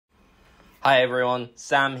Hi everyone,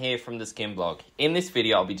 Sam here from the Skin Blog. In this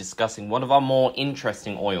video I'll be discussing one of our more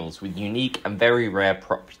interesting oils with unique and very rare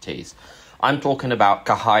properties. I'm talking about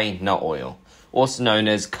Kahai nut oil, also known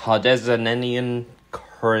as Caryodendron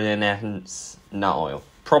Orinocense nut oil.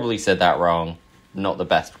 Probably said that wrong, not the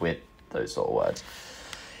best with those sort of words.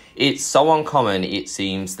 It's so uncommon, it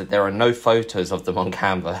seems, that there are no photos of them on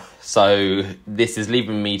Canva, so this is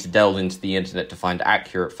leaving me to delve into the internet to find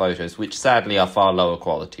accurate photos, which sadly are far lower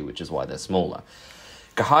quality, which is why they're smaller.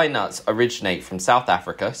 Kahai nuts originate from South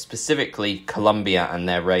Africa, specifically Colombia and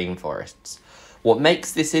their rainforests. What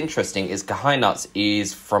makes this interesting is Kahai nuts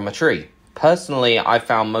is from a tree. Personally, I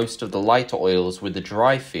found most of the lighter oils with the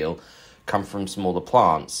dry feel come from smaller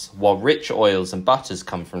plants, while rich oils and butters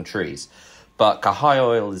come from trees. But Kahai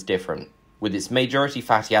oil is different, with its majority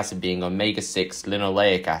fatty acid being omega-6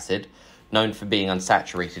 linoleic acid, known for being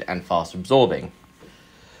unsaturated and fast absorbing.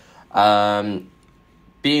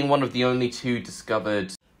 Being one of the only two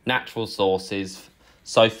discovered natural sources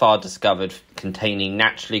so far discovered containing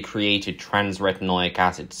naturally created trans-retinoic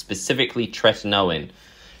acid, specifically tretinoin.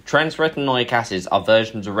 Trans-retinoic acids are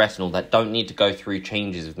versions of retinol that don't need to go through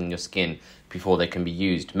changes within your skin before they can be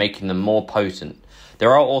used, making them more potent.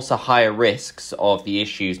 There are also higher risks of the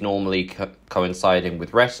issues normally coinciding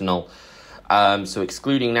with retinol, so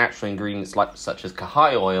excluding natural ingredients such as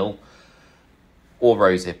Kahai oil, or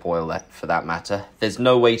Rosehip oil for that matter, there's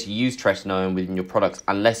no way to use tretinoin within your products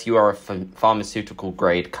unless you are a pharmaceutical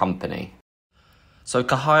grade company. So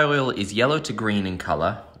Kahai oil is yellow to green in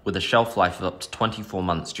colour, with a shelf life of up to 24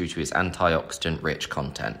 months due to its antioxidant rich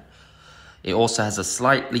content. It also has a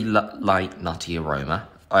slightly light nutty aroma,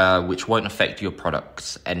 which won't affect your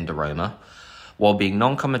product's end aroma, while being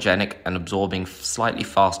non-comedogenic and absorbing slightly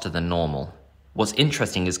faster than normal. What's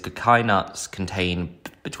interesting is Cacay nuts contain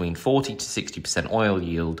between 40 to 60% oil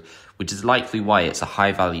yield, which is likely why it's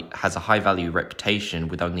has a high value reputation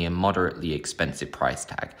with only a moderately expensive price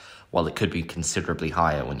tag, while it could be considerably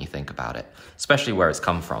higher when you think about it, especially where it's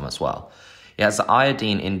come from as well. It has an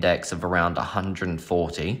iodine index of around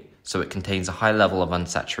 140, so it contains a high level of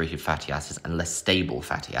unsaturated fatty acids and less stable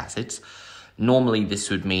fatty acids. Normally,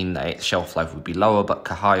 this would mean that its shelf life would be lower, but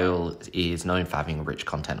Kahai oil is known for having a rich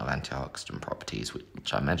content of antioxidant properties,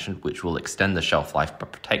 which I mentioned, which will extend the shelf life by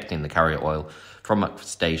protecting the carrier oil from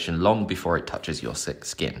oxidation long before it touches your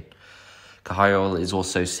skin. Kahai oil is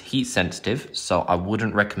also heat sensitive, so I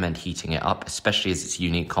wouldn't recommend heating it up, especially as its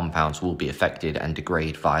unique compounds will be affected and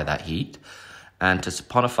degrade via that heat. And to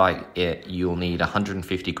saponify it, you'll need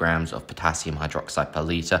 150 grams of potassium hydroxide per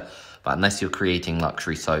litre, but unless you're creating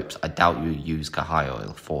luxury soaps, I doubt you use Kahai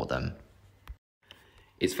oil for them.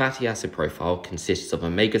 Its fatty acid profile consists of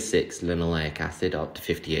omega-6 linoleic acid up to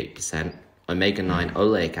 58%, omega-9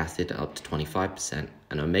 oleic acid up to 25%,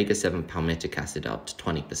 and omega-7 palmitic acid up to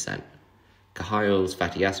 20%. Kahai oil's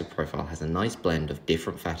fatty acid profile has a nice blend of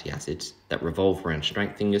different fatty acids that revolve around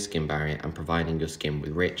strengthening your skin barrier and providing your skin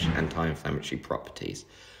with rich anti-inflammatory properties.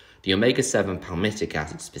 The omega-7 palmitic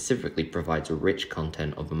acid specifically provides a rich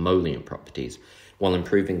content of emollient properties while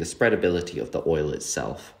improving the spreadability of the oil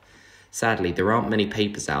itself. Sadly, there aren't many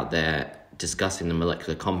papers out there discussing the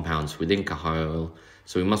molecular compounds within Kahai oil,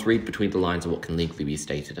 so we must read between the lines of what can legally be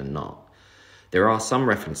stated and not. There are some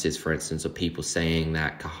references, for instance, of people saying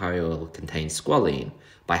that Kahai oil contains squalene,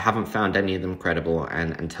 but I haven't found any of them credible,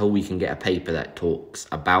 and until we can get a paper that talks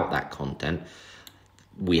about that content,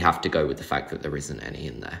 we have to go with the fact that there isn't any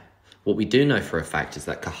in there. What we do know for a fact is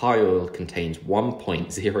that Kahai oil contains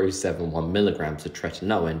 1.071 milligrams of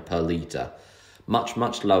tretinoin per litre, much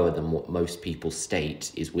lower than what most people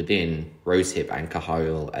state is within Rosehip and Kahai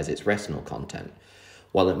oil as its retinol content.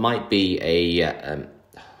 While it might be a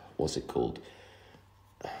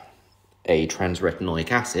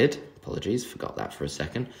trans-retinoic acid, apologies, forgot that for a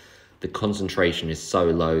second, the concentration is so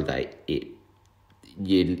low that it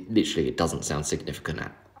doesn't sound significant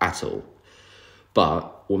at all.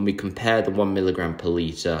 But when we compare the 1 milligram per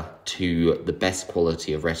litre to the best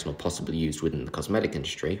quality of retinol possibly used within the cosmetic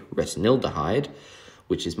industry, retinyldehyde,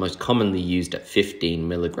 which is most commonly used at 15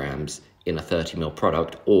 milligrams in a 30 ml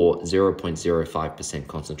product or 0.05%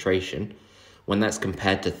 concentration, when that's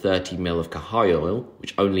compared to 30 ml of Kahai oil,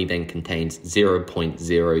 which only then contains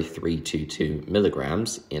 0.0322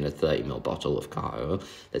 milligrams in a 30 ml bottle of Kahai oil,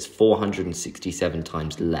 that's 467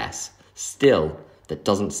 times less. Still, that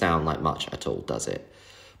doesn't sound like much at all, does it?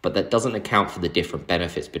 But that doesn't account for the different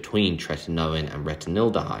benefits between tretinoin and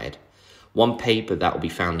retinyldehyde. One paper that will be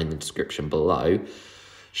found in the description below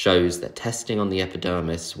shows that testing on the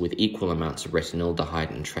epidermis with equal amounts of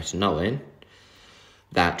retinyldehyde and tretinoin,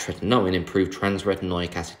 that tretinoin improved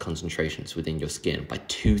trans-retinoic acid concentrations within your skin by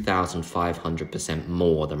 2,500%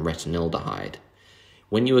 more than retinaldehyde.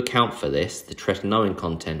 When you account for this, the tretinoin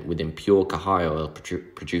content within pure Kahai oil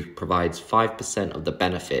provides 5% of the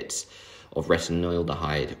benefits of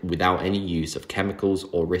retinaldehyde without any use of chemicals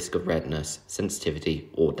or risk of redness, sensitivity,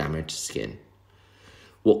 or damaged skin.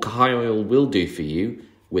 What Kahai oil will do for you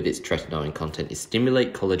with its tretinoin content is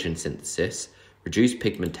stimulate collagen synthesis, reduce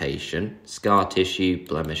pigmentation, scar tissue,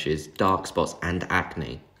 blemishes, dark spots, and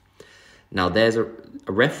acne. Now, there's a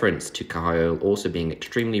reference to Kahai oil also being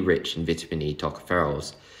extremely rich in vitamin E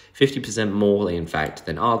tocopherols, 50% more, in fact,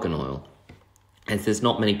 than argan oil. As there's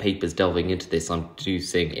not many papers delving into this, I'm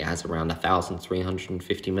deducing it has around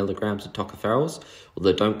 1,350 milligrams of tocopherols,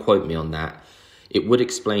 although don't quote me on that. It would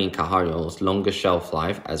explain Kahai oil's longer shelf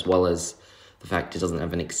life, as well as the fact it doesn't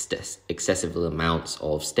have an excessive amounts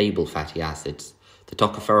of stable fatty acids. The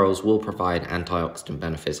tocopherols will provide antioxidant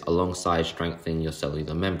benefits alongside strengthening your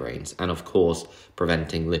cellular membranes and, of course,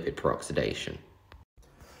 preventing lipid peroxidation.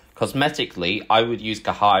 Cosmetically, I would use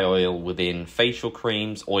Kahai oil within facial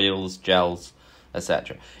creams, oils, gels,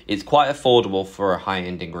 etc. It's quite affordable for a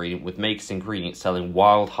high-end ingredient, with Makers Ingredients selling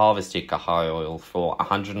wild harvested Kahai oil for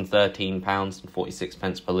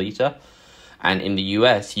 £113.46 per litre. And in the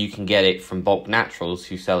US, you can get it from Bulk Naturals,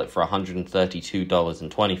 who sell it for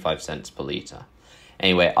 $132.25 per litre.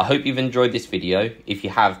 Anyway, I hope you've enjoyed this video. If you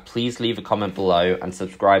have, please leave a comment below and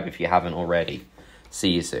subscribe if you haven't already. See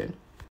you soon.